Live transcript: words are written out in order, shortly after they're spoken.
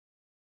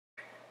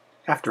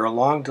After a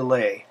long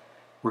delay,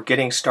 we're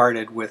getting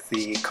started with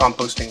the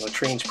Composting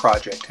Latrines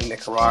project in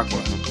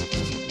Nicaragua.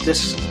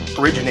 This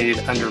originated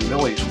under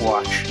Millie's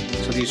watch,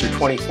 so these are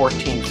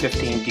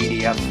 2014-15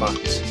 DDF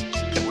funds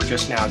that we're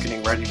just now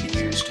getting ready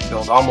to use to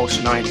build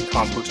almost 90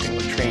 composting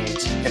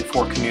latrines in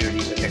 4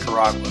 communities in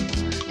Nicaragua.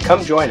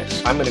 Come join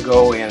us. I'm going to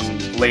go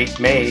in late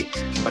May,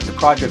 but the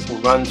project will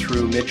run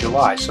through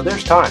mid-July, so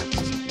there's time.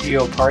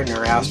 GEO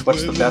partner asked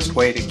what's the best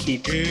way to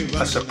keep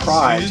us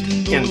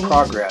apprised in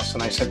progress,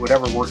 and I said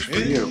whatever works for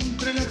you.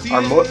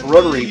 Our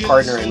Rotary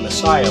partner in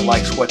Masaya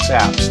likes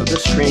WhatsApp, so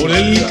this stream of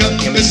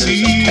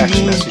images and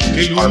text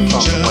messages are from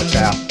the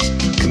WhatsApp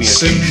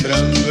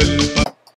communication.